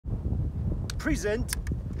present.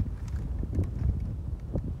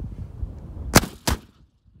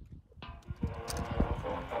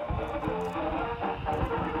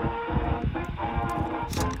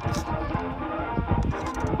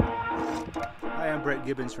 Hi, I'm Brett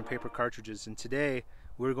Gibbons from PaperCartridges, and today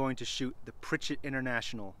we're going to shoot the Pritchett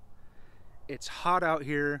International. It's hot out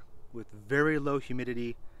here with very low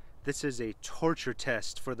humidity. This is a torture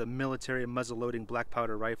test for the military muzzle-loading black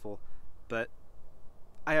powder rifle, but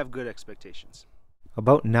I have good expectations.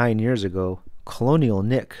 About 9 years ago, Colonial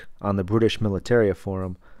Nick on the British Militaria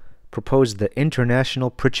Forum proposed the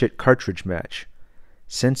International Pritchett Cartridge Match.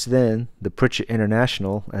 Since then, the Pritchett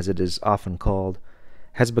International, as it is often called,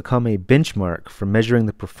 has become a benchmark for measuring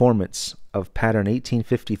the performance of pattern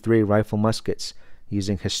 1853 rifle muskets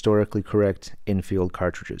using historically correct infield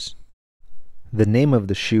cartridges. The name of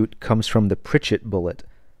the shoot comes from the Pritchett bullet,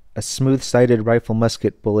 a smooth-sighted rifle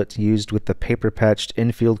musket bullet used with the paper-patched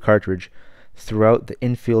infield cartridge throughout the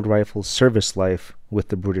infield rifle's service life with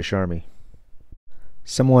the British Army.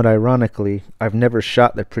 Somewhat ironically, I've never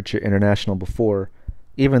shot the Pritchett International before,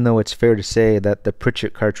 even though it's fair to say that the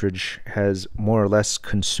Pritchett cartridge has more or less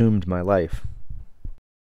consumed my life.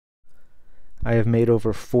 I have made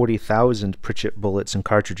over 40,000 Pritchett bullets and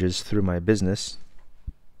cartridges through my business.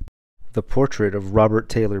 The portrait of Robert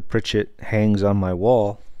Taylor Pritchett hangs on my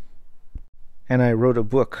wall, and I wrote a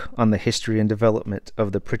book on the history and development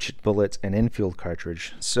of the Pritchett bullet and infield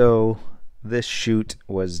cartridge, so this shoot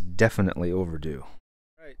was definitely overdue.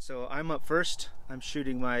 Alright, so I'm up first. I'm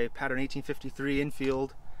shooting my pattern 1853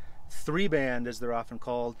 infield 3-band, as they're often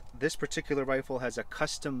called. This particular rifle has a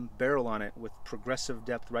custom barrel on it with progressive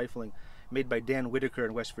depth rifling made by Dan Whitaker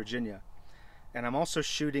in West Virginia. And I'm also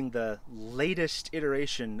shooting the latest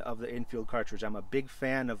iteration of the infield cartridge. I'm a big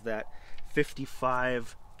fan of that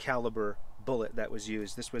 55 caliber bullet that was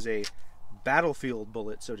used. This was a battlefield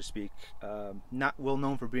bullet, so to speak. Not well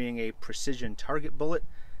known for being a precision target bullet,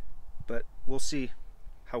 but we'll see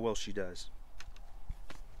how well she does.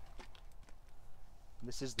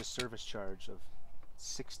 This is the service charge of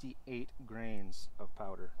 68 grains of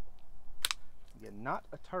powder. Again, not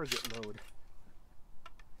a target load.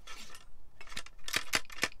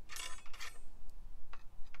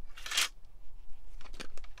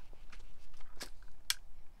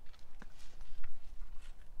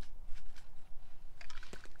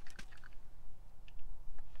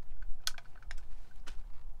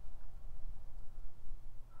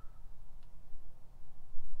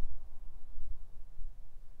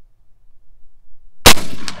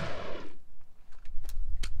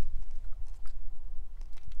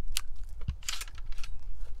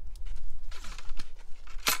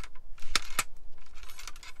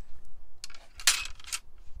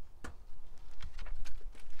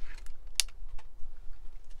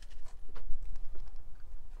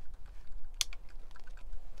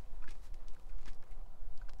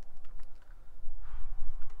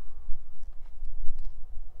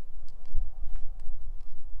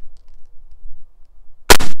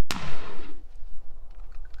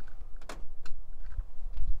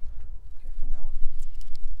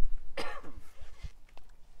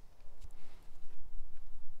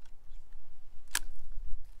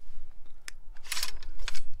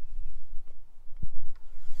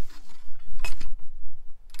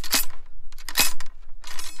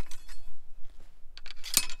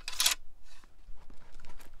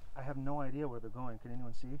 I have no idea where they're going. Can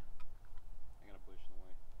anyone see? I got a bush in the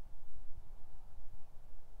way.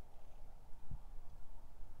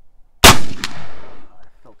 Oh, I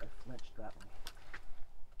felt I flinched that one.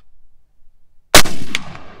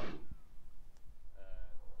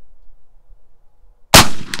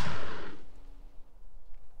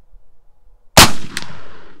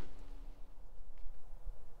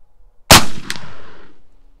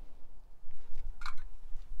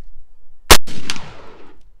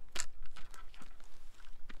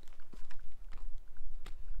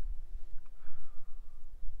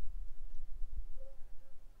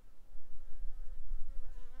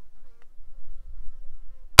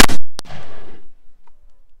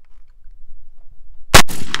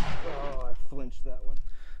 Flinched that one.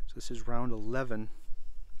 So this is round 11,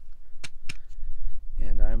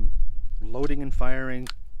 and I'm loading and firing,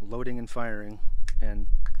 and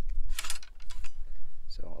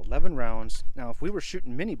so 11 rounds. Now if we were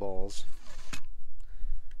shooting mini balls,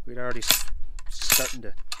 we'd already starting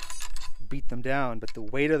to beat them down, but the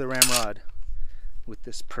weight of the ramrod with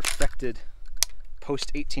this perfected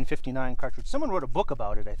post 1859 cartridge, someone wrote a book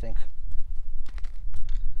about it, I think.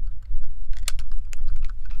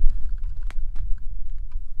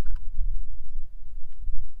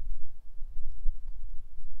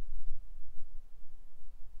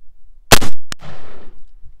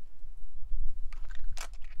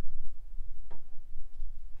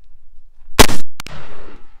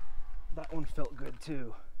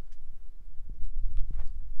 22.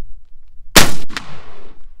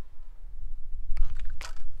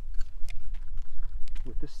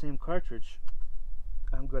 With this same cartridge,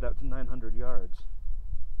 I'm good out to 900 yards.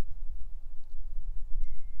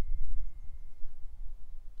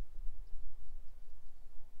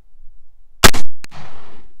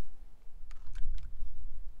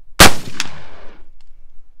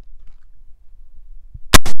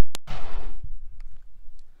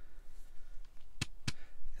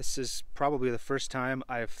 This is probably the first time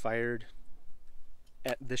I've fired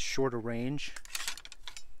at this short a range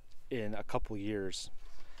in a couple years.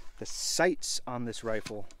 The sights on this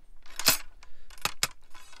rifle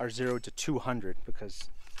are 0 to 200 because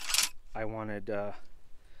I wanted a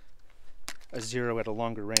 0 at a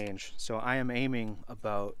longer range. So I am aiming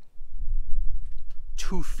about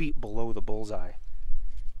 2 feet below the bullseye,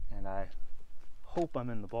 and I hope I'm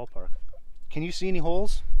in the ballpark. Can you see any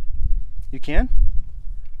holes? You can?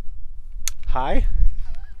 High?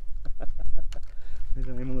 Maybe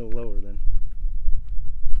I'm a little lower then.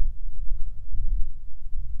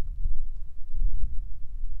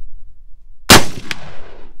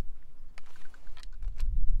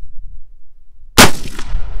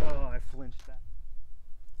 Oh, I flinched that.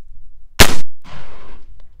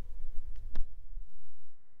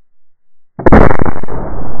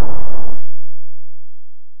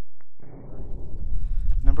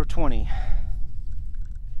 Number 20.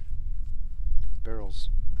 Barrels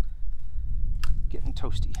getting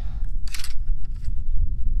toasty.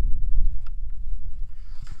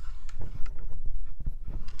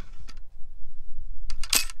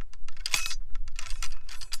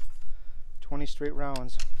 Straight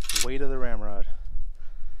rounds, weight of the ramrod.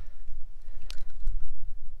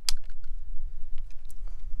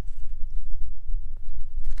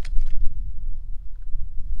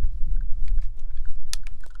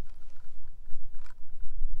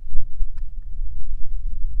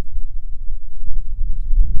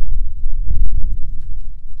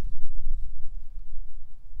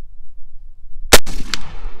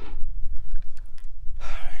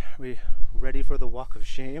 Are we ready for the walk of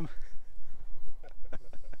shame?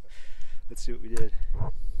 Let's see what we did.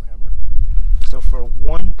 Rammer. So for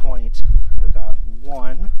 1 point, I've got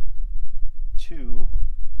 1, 2,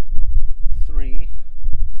 3,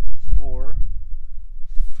 4,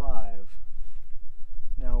 5.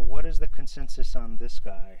 Now, what is the consensus on this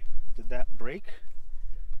guy? Did that break?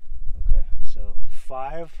 Okay, so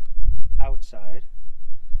 5 outside.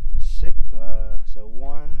 6. So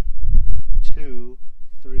 1, 2,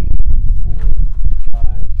 3, 4,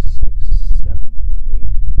 5, 6, 7, 8,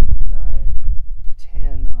 9,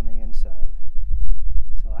 10 on the inside.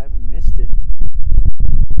 So I missed it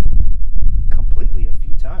completely a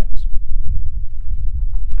few times,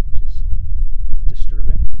 which is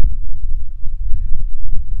disturbing. 1,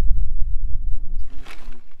 2, 3,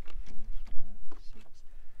 4, 5, 6,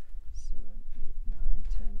 7, 8, 9,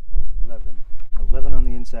 10, 11. 11 on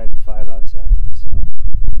the inside and 5 outside. So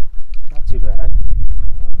not too bad.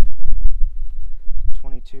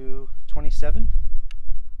 22, 27.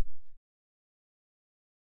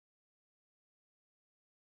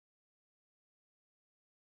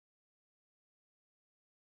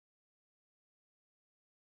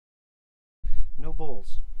 No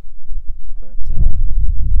bulls, but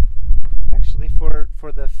actually for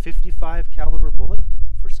the 55 caliber bullet,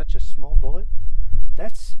 for such a small bullet,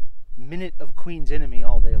 that's minute of Queen's Enemy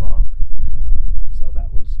all day long. So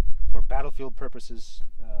that was, for battlefield purposes,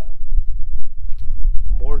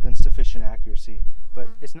 more than sufficient accuracy. But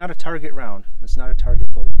it's not a target round. It's not a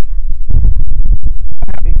target bullet. I'm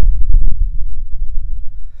happy.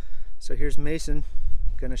 So here's Mason,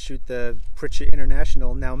 gonna shoot the Pritchett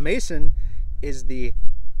International. Now Mason is the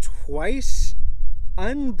twice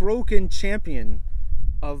unbroken champion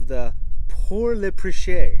of the Pour le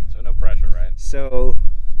Pritchett. So no pressure, right? So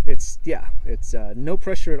it's no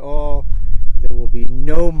pressure at all. There will be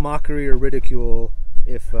no mockery or ridicule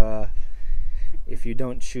if you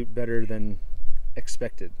don't shoot better than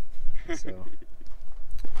expected. So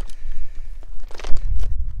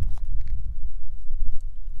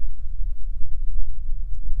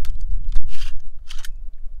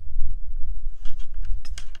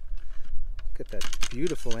look at that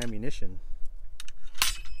beautiful ammunition.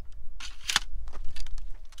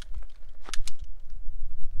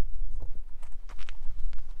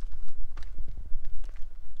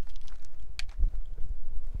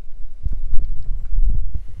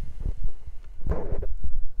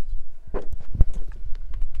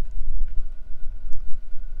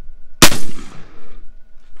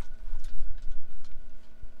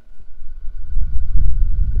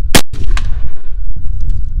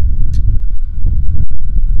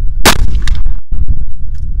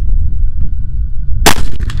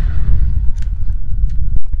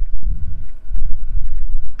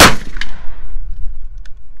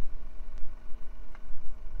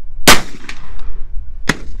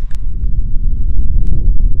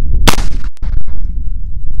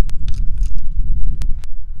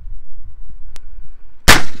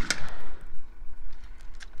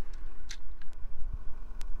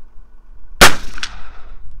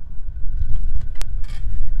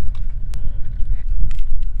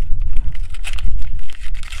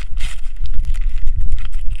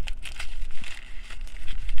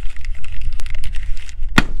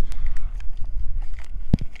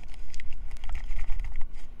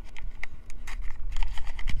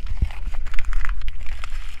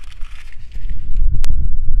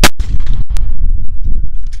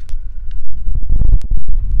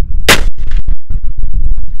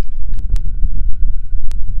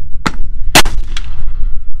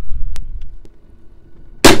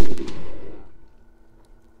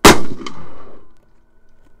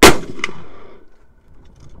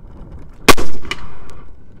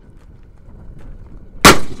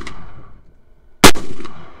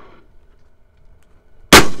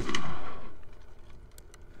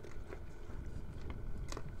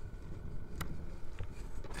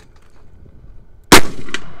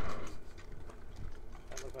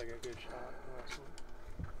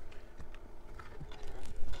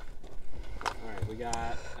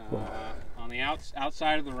 it's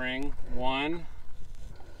outside of the ring. 1,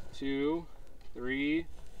 2, 3,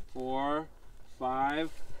 4,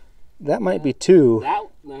 5. That might be 2. That,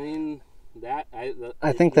 I mean, that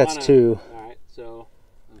I think that's 2. All right, so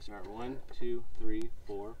let me start. 1, 2, 3,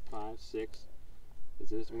 4, 5, 6. Is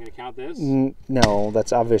this? We're gonna count this. No,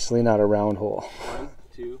 that's obviously not a round hole. 1,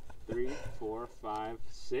 2, 3, 4, 5,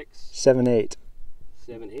 6, 7, 8.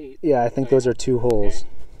 7, 8. Yeah, I think those are 2 holes. Okay.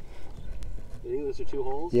 You think those are 2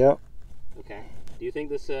 holes? Yep. Okay. Do you think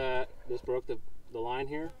this this broke the line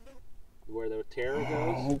here, where the tear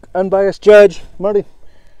goes? Unbiased judge, Marty.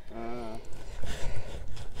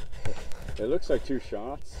 It looks like 2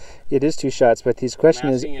 shots. It is 2 shots, but his question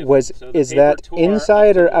is is that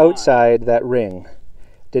inside or outside that ring?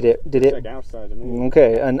 Did it? Like outside to me.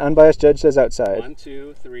 Okay, an unbiased judge says outside. 1,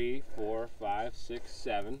 2, 3, 4, 5, 6,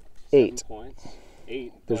 7. 8. 7 points.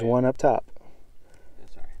 8. There's 1 up top.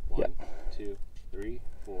 Sorry. 1, 2, 3,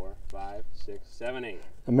 4, 5, 6, 7, 8.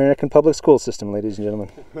 American public school system, ladies and gentlemen.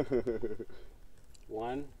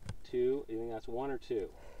 1, 2. You think that's 1 or 2?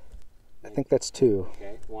 I think that's 2.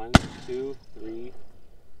 Okay. 1, 2, 3,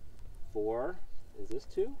 4. Is this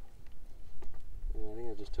 2? I think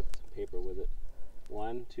I just took some paper with it.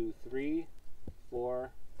 1, 2, 3,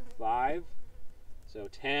 4, 5. So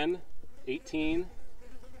 10, 18,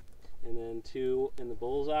 and then 2 in the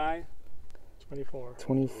bullseye. 24.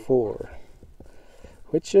 24.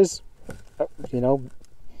 Which is,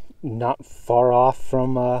 not far off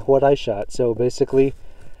from what I shot. So basically,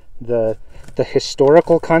 the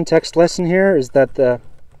historical context lesson here is that the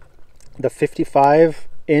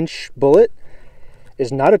 55-inch bullet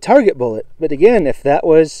is not a target bullet. But again, if that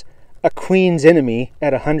was a queen's enemy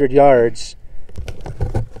at 100 yards,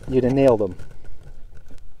 you'd have nailed them.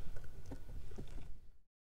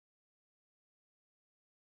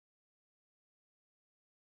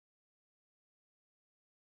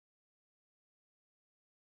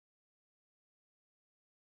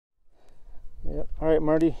 Yep. All right,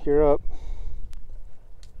 Marty, you're up.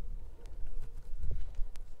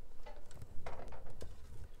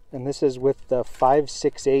 And this is with the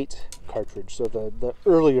 568 cartridge, so the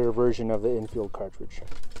earlier version of the infield cartridge.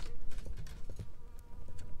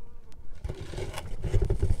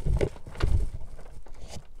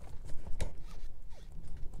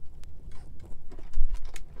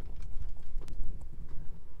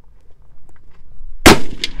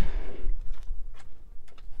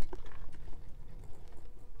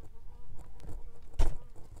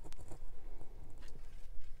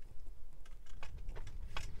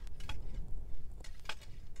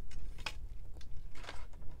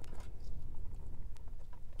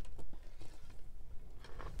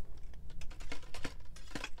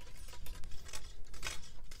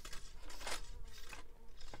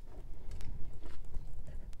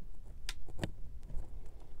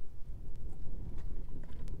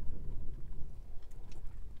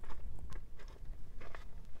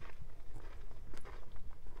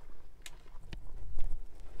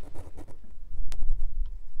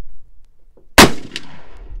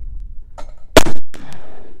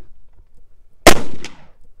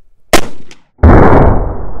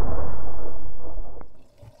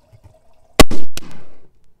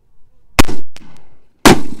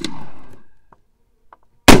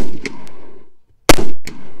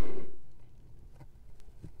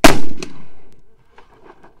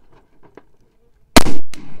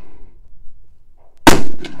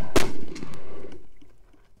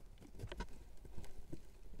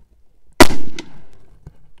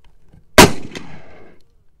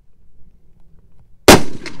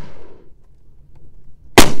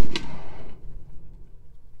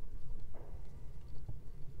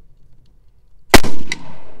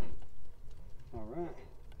 All right.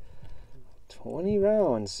 20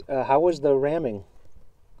 rounds. How was the ramming?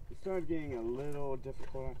 It started getting a little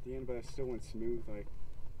difficult at the end, but it still went smooth. Like,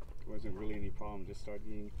 it wasn't really any problem. Just started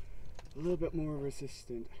getting a little bit more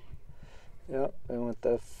resistant. Yep, I went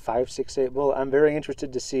the 568 bullet. I'm very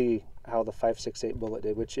interested to see how the 568 bullet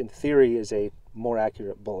did, which in theory is a more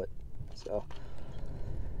accurate bullet. So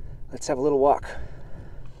let's have a little walk.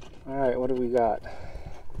 All right, what do we got?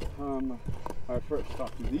 Alright, first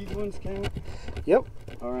off, do these ones count? Yep.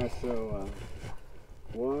 Alright, so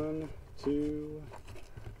 1, 2,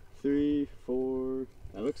 3, 4.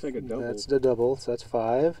 That looks like a double. That's the double, so that's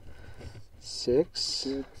 5, 6,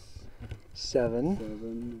 6, 7,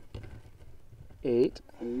 7, 8,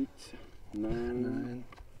 8, 9. 9.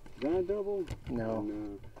 Is that a double? No.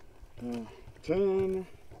 No. 10,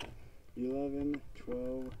 11,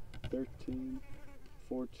 12, 13,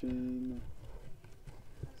 14,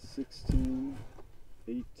 16,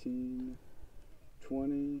 18,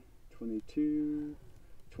 20, 22,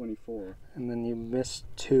 24. And then you missed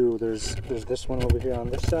 2. There's this one over here on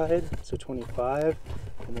this side, so 25.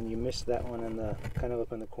 And then you missed that one in the kind of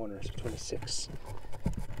up in the corner, so 26.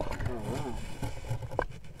 Oh wow!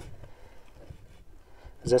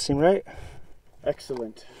 Does that seem right?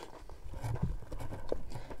 Excellent.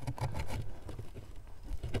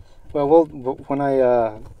 Well, when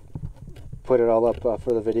I put it all up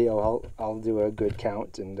for the video, I'll do a good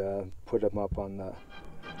count and put them up on the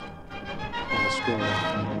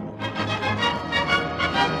screen.